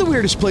me, what's the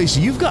weirdest place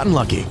you've gotten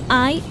lucky?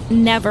 I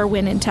never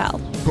win and tell.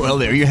 Well,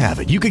 there you have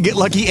it. You can get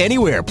lucky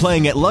anywhere,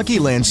 playing at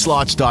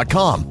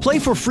LuckyLandSlots.com. Play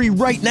for free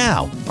right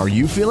now. Are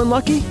you feeling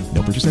lucky?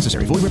 No purchase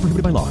necessary. Void where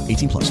prohibited by law.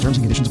 18+. Terms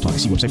and conditions apply.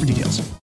 See website for details.